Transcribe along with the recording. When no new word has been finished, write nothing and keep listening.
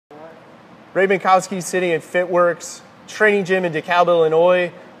Ray Binkowski sitting at FitWorkz training gym in DeKalb,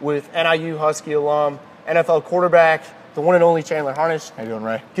 Illinois with NIU Husky alum, NFL quarterback, the one and only Chandler Harnish. How you doing,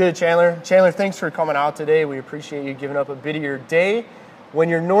 Ray? Good, Chandler. Chandler, thanks for coming out today. We appreciate you giving up a bit of your day when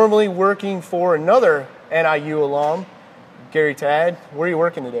you're normally working for another NIU alum, Gary Tad. Where are you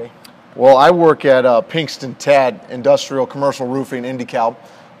working today? Well, I work at Pinkston Tad Industrial Commercial Roofing in DeKalb,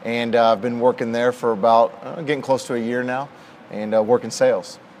 and I've been working there for about getting close to a year now, and working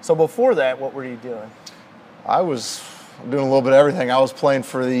sales. So before that, what were you doing? I was doing a little bit of everything. I was playing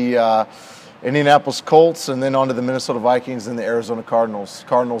for the Indianapolis Colts, and then on to the Minnesota Vikings and the Arizona Cardinals.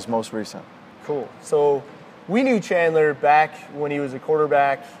 Cardinals most recent. Cool. So we knew Chandler back when he was a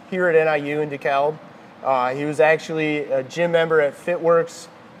quarterback here at NIU in DeKalb. He was actually a gym member at FitWorkz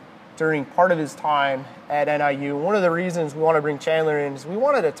during part of his time at NIU. One of the reasons we want to bring Chandler in is we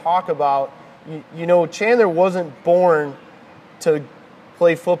wanted to talk about, you know, Chandler wasn't born to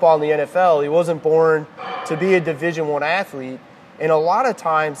play football in the NFL. He wasn't born to be a Division I athlete. And a lot of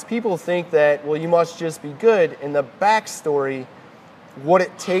times people think that, well, you must just be good. And the backstory, what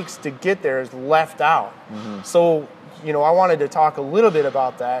it takes to get there, is left out. Mm-hmm. So, you know, I wanted to talk a little bit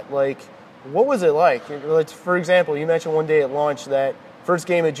about that. Like, what was it like? For example, you mentioned one day at lunch that first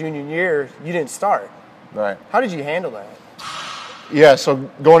game of junior year, you didn't start. Right. How did you handle that? Yeah, so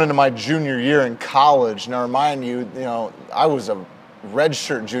going into my junior year in college, now remind you, I was a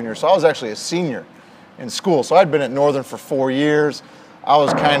redshirt junior, so I was actually a senior in school. So I'd been at Northern for 4 years. I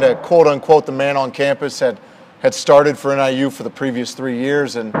was kind of, quote unquote, the man on campus, had started for NIU for the previous 3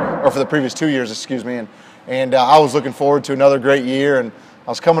 years, or for the previous 2 years, excuse me, and I was looking forward to another great year, and I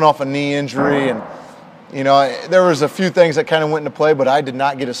was coming off a knee injury, and there was a few things that kind of went into play, but I did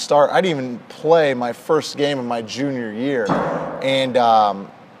not get a start. I didn't even play my first game of my junior year, and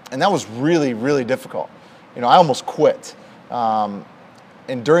that was really, really difficult. I almost quit.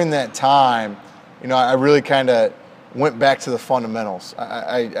 And during that time, I really kind of went back to the fundamentals.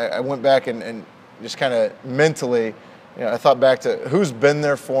 I went back and just kind of mentally, I thought back to who's been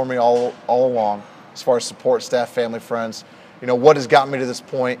there for me all along, as far as support staff, family, friends, what has gotten me to this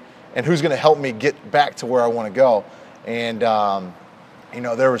point, and who's going to help me get back to where I want to go. And,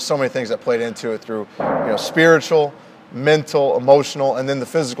 there were so many things that played into it through, spiritual, mental, emotional, and then the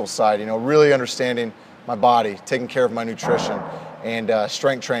physical side, really understanding my body, taking care of my nutrition, and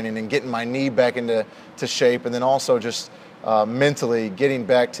strength training, and getting my knee back into shape, and then also just mentally getting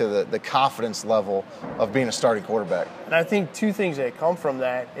back to the confidence level of being a starting quarterback. And I think two things that come from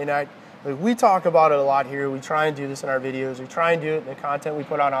that, and we talk about it a lot here. We try and do this in our videos. We try and do it in the content we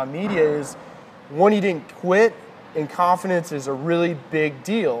put out on media. Is one, you didn't quit, and confidence is a really big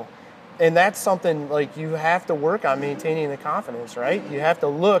deal. And that's something like you have to work on maintaining the confidence, right? You have to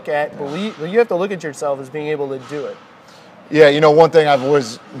look at you have to look at yourself as being able to do it. Yeah, one thing I've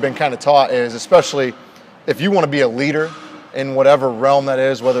always been kind of taught is, especially if you want to be a leader in whatever realm that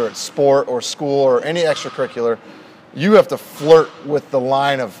is, whether it's sport or school or any extracurricular, you have to flirt with the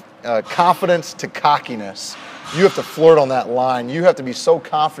line of confidence to cockiness. You have to flirt on that line. You have to be so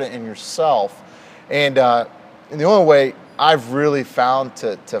confident in yourself. And the only way I've really found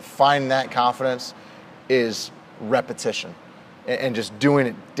to find that confidence is repetition and just doing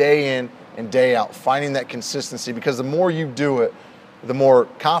it day in and day out, finding that consistency, because the more you do it, the more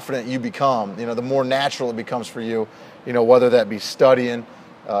confident you become, the more natural it becomes for you, whether that be studying,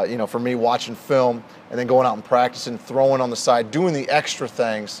 for me, watching film, and then going out and practicing, throwing on the side, doing the extra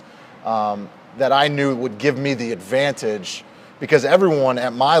things that I knew would give me the advantage, because everyone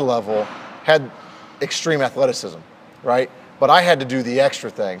at my level had extreme athleticism, right? But I had to do the extra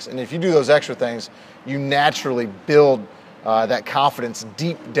things. And if you do those extra things, you naturally build that confidence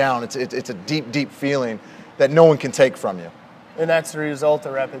deep down. It's a deep, deep feeling that no one can take from you. And that's the result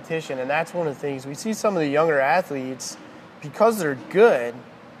of repetition. And that's one of the things we see some of the younger athletes, because they're good,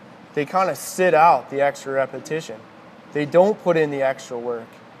 they kind of sit out the extra repetition. They don't put in the extra work.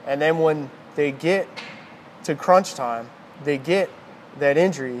 And then when they get to crunch time, they get that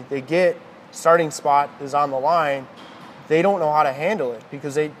injury, they get starting spot is on the line, they don't know how to handle it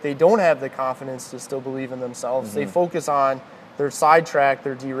because they don't have the confidence to still believe in themselves. Mm-hmm. They focus on, they're sidetracked,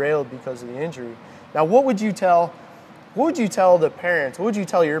 they're derailed because of the injury. Now, what would you tell the parents? What would you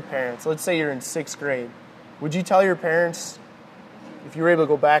tell your parents? Let's say you're in 6th grade. Would you tell your parents, if you were able to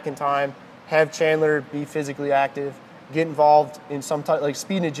go back in time, have Chandler be physically active, get involved in some type like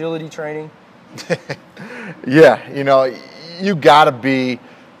speed and agility training? Yeah, you got to be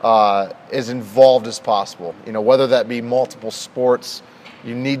as involved as possible. Whether that be multiple sports,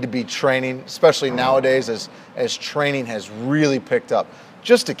 you need to be training, especially nowadays as training has really picked up.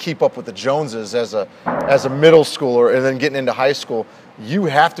 just to keep up with the Joneses as a middle schooler and then getting into high school, you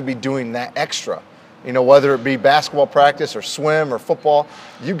have to be doing that extra. You know, whether it be basketball practice or swim or football,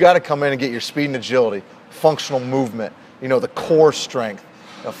 you got to come in and get your speed and agility, functional movement, you know, the core strength,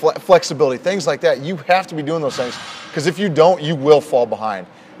 flexibility, things like that. You have to be doing those things, because if you don't, you will fall behind.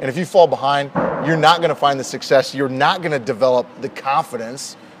 And if you fall behind, you're not going to find the success. You're not going to develop the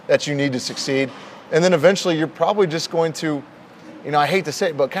confidence that you need to succeed. And then eventually you're probably just going to, you know, I hate to say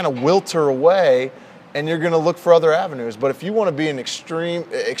it, but kind of wilter away, and you're going to look for other avenues. But if you want to be an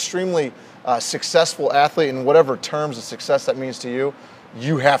extremely successful athlete, in whatever terms of success that means to you,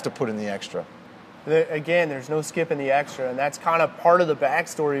 you have to put in the extra. Again, there's no skipping the extra, and that's kind of part of the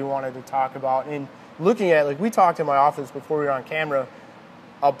backstory we wanted to talk about. And looking at, like, we talked in my office before we were on camera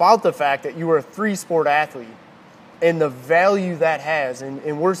about the fact that you were a 3-sport athlete and the value that has.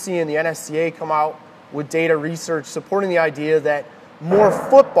 And we're seeing the NSCA come out with data research supporting the idea that more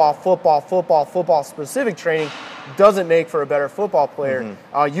football specific training doesn't make for a better football player.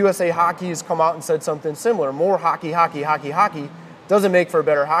 USA Hockey has come out and said something similar. More hockey doesn't make for a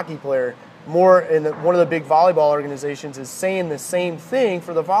better hockey player. One of the big volleyball organizations is saying the same thing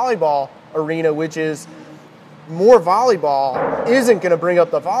for the volleyball arena, which is more volleyball isn't going to bring up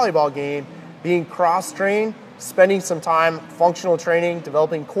the volleyball game. Being cross-trained, spending some time functional training,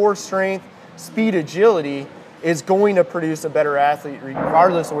 developing core strength, speed, agility is going to produce a better athlete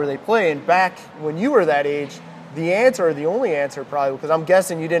regardless of where they play. And back when you were that age, the answer, or the only answer probably, because I'm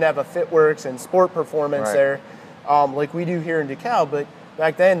guessing you didn't have a FitWorkz and sport performance there like we do here in DeKalb, but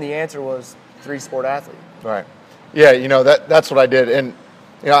back then the answer was 3-sport athlete. Right. Yeah, you know, that's what I did. And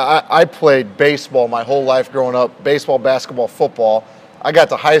you know, I played baseball my whole life growing up, baseball, basketball, football. I got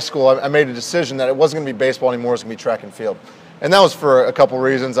to high school, I made a decision that it wasn't going to be baseball anymore, it was going to be track and field. And that was for a couple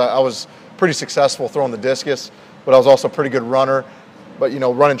reasons. I was pretty successful throwing the discus, but I was also a pretty good runner. But, you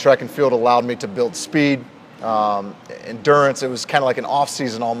know, running track and field allowed me to build speed, endurance. It was kind of like an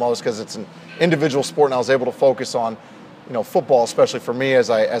off-season almost, because it's an individual sport, and I was able to focus on, you know, football, especially for me as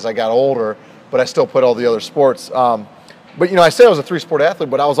I got older, but I still played all the other sports. But, you know, I say I was a 3-sport athlete,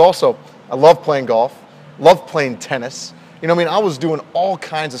 but I loved playing golf, loved playing tennis. You know, I mean, I was doing all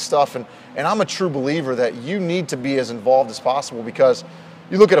kinds of stuff, and I'm a true believer that you need to be as involved as possible, because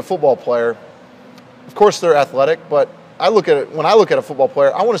you look at a football player, of course they're athletic, but when I look at a football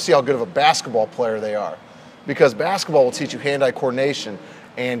player, I want to see how good of a basketball player they are, because basketball will teach you hand-eye coordination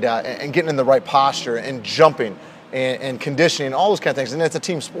and getting in the right posture and jumping and conditioning, all those kind of things. And it's a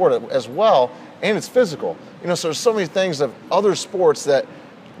team sport as well, and it's physical. You know, so there's so many things of other sports that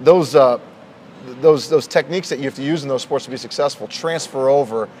those techniques that you have to use in those sports to be successful transfer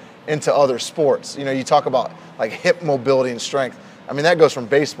over into other sports. You know, you talk about like hip mobility and strength. I mean, that goes from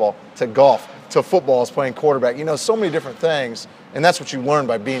baseball to golf to football, is playing quarterback. You know, so many different things, and that's what you learn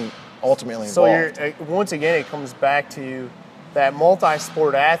by being ultimately involved. So once again, it comes back to that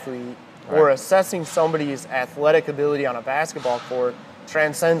multi-sport athlete, or assessing somebody's athletic ability on a basketball court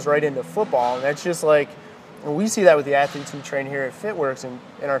transcends right into football. And that's just like, and we see that with the athletes we train here at FitWorkz and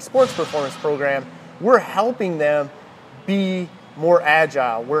in our sports performance program. We're helping them be more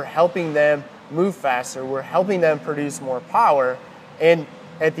agile. We're helping them move faster. We're helping them produce more power. And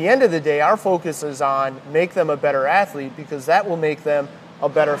at the end of the day, our focus is on make them a better athlete, because that will make them a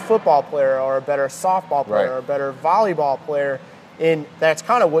better football player or a better softball player or a better volleyball player. And that's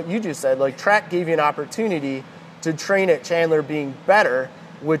kind of what you just said. Like, track gave you an opportunity to train at Chandler being better,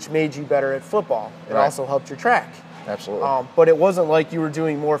 which made you better at football. It also helped your track. Absolutely. But it wasn't like you were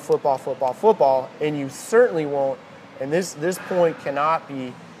doing more football, and you certainly won't. And this point cannot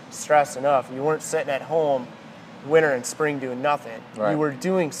be stressed enough. You weren't sitting at home winter and spring doing nothing. You were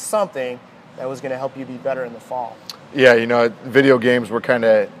doing something that was going to help you be better in the fall. Yeah, you know, video games were kind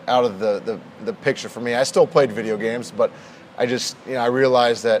of out of the picture for me. I still played video games, but I just, you know, I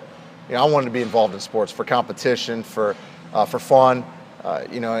realized that, you know, I wanted to be involved in sports for competition, for fun,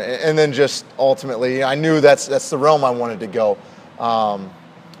 you know, and then just ultimately, I knew that's the realm I wanted to go.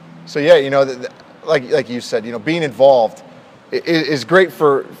 So yeah, you know, like you said, you know, being involved is great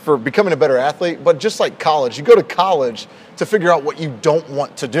for becoming a better athlete. But just like college, you go to college to figure out what you don't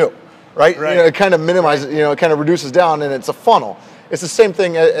want to do, right? You know, it kind of minimizes, you know, it kind of reduces down, and it's a funnel. It's the same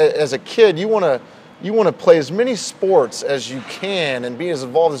thing as a kid. You want to play as many sports as you can and be as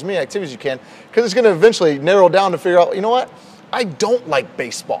involved as many activities as you can, because it's going to eventually narrow down to figure out, you know what, I don't like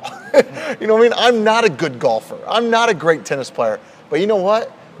baseball. You know what I mean? I'm not a good golfer. I'm not a great tennis player. But you know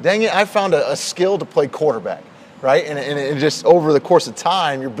what? Dang it, I found a skill to play quarterback, right? And just over the course of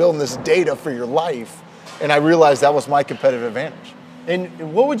time, you're building this data for your life. And I realized that was my competitive advantage.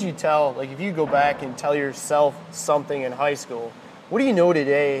 And what would you tell, like if you go back and tell yourself something in high school, What do you know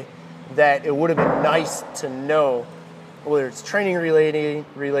today that it would have been nice to know, whether it's training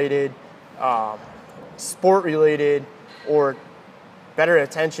related, sport related, or better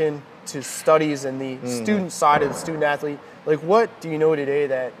attention to studies and the student side of the student athlete? Like, what do you know today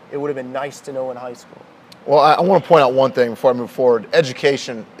that it would have been nice to know in high school? Well, I want to point out one thing before I move forward.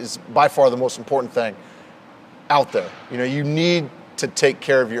 Education is by far the most important thing out there. You know, you need to take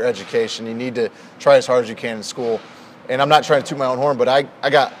care of your education. You need to try as hard as you can in school. And I'm not trying to toot my own horn, but I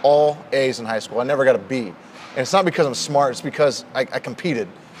got all A's in high school. I never got a B. And it's not because I'm smart, it's because I competed.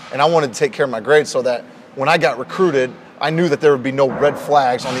 And I wanted to take care of my grades so that when I got recruited, I knew that there would be no red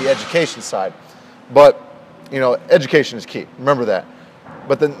flags on the education side. But, you know, education is key. Remember that.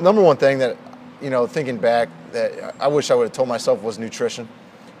 But the number one thing that, you know, thinking back, that I wish I would have told myself was nutrition.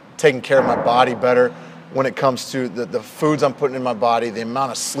 Taking care of my body better when it comes to the foods I'm putting in my body, the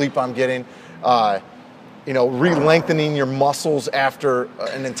amount of sleep I'm getting, you know, re-lengthening your muscles after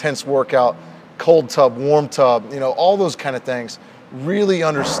an intense workout, cold tub, warm tub, you know, all those kind of things. Really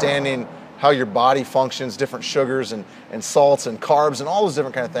understanding how your body functions, different sugars and salts and carbs and all those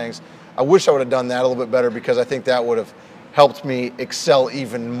different kind of things. I wish I would have done that a little bit better, because I think that would have helped me excel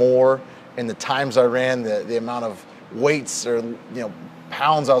even more in the times I ran, the amount of weights or, you know,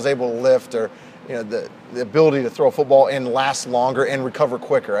 pounds I was able to lift, or, you know, the ability to throw a football and last longer and recover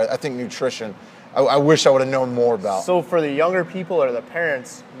quicker. I think nutrition, I wish I would have known more about. So for the younger people or the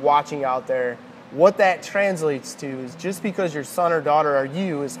parents watching out there, what that translates to is, just because your son or daughter or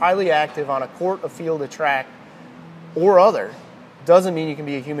you is highly active on a court, a field, a track, or other, doesn't mean you can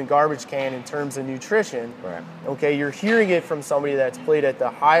be a human garbage can in terms of nutrition. Right. Okay, you're hearing it from somebody that's played at the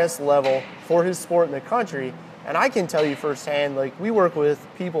highest level for his sport in the country, and I can tell you firsthand, like, we work with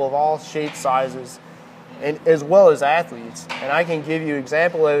people of all shapes, sizes, and as well as athletes, and I can give you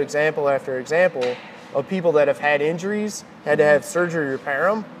example after example of people that have had injuries, had to have surgery to repair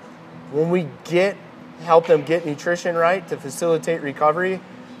them. When we help them get nutrition right to facilitate recovery,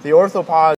 the orthopod